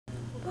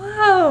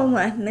Oh,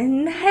 I'm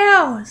in the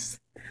house.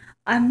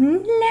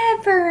 I'm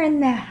never in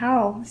the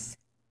house.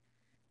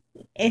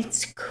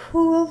 It's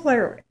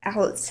cooler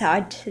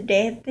outside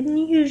today than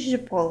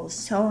usual,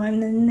 so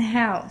I'm in the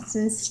house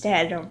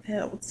instead of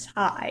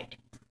outside.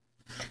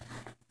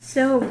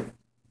 So,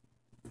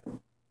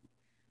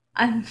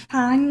 I'm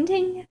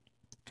finding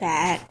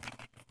that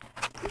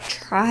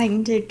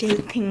trying to do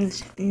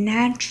things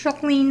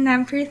naturally and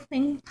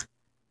everything,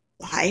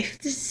 life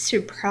is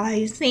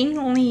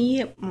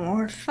surprisingly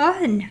more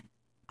fun.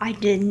 I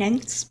didn't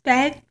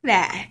expect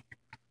that.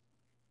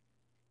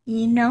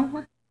 You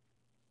know,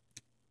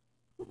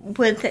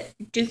 with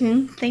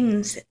doing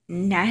things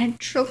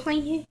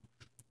naturally,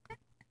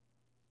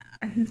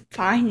 I'm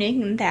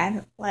finding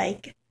that,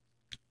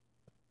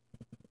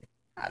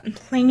 I'm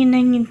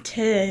planning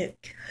to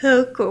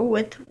cook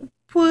with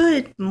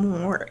wood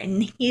more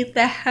and heat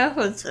the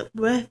house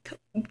with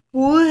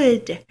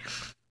wood,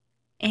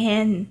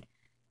 and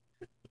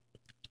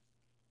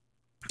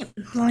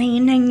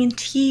planning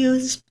to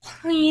use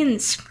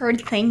plants for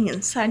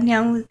things I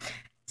know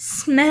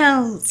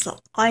smells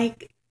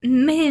like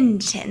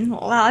mint and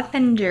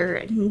lavender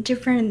and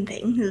different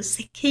things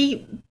to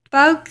keep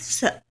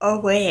bugs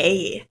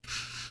away.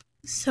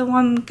 So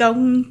I'm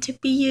going to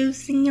be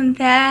using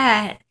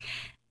that.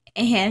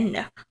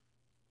 And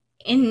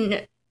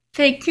in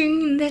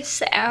figuring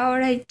this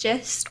out, I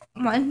just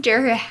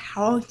wonder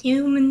how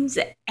humans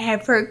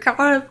ever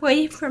got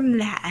away from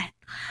that.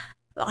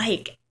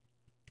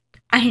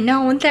 I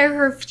know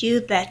there are a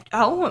few that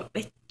don't,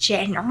 but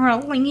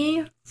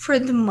generally, for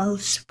the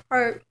most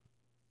part,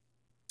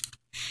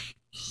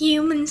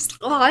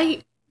 humans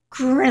like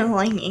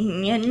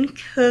grilling and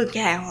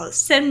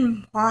cookouts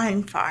and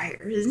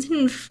bonfires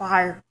and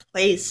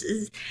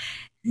fireplaces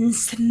and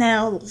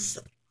smells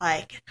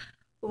like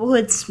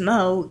wood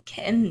smoke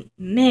and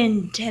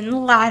mint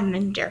and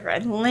lavender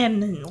and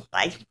lemon.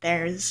 Like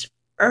there's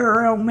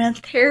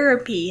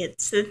aromatherapy.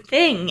 It's a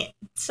thing.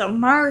 It's a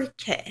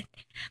market.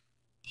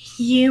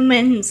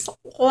 Humans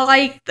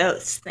like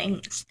those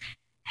things.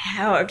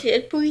 How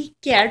did we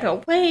get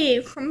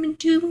away from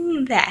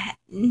doing that?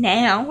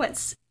 Now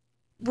it's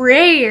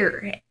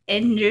rare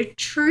and a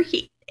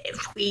treat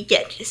if we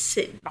get to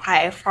sit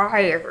by a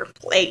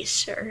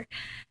fireplace or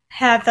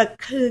have a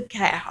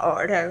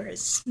cookout or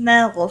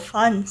smell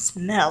fun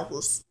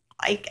smells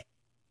like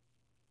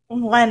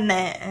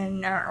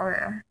lemon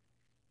or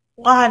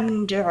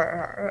lavender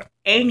or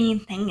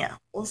anything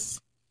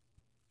else.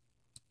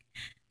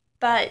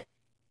 But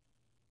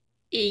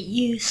it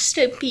used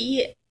to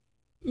be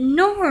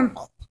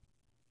normal,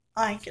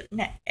 like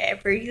an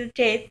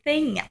everyday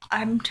thing.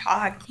 I'm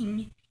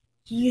talking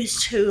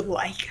used to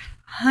like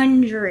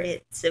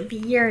hundreds of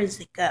years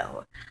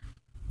ago.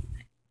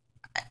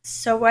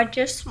 So I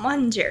just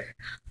wonder,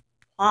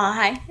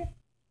 why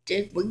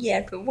did we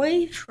get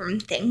away from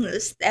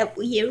things that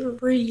we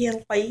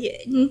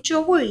really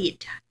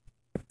enjoyed?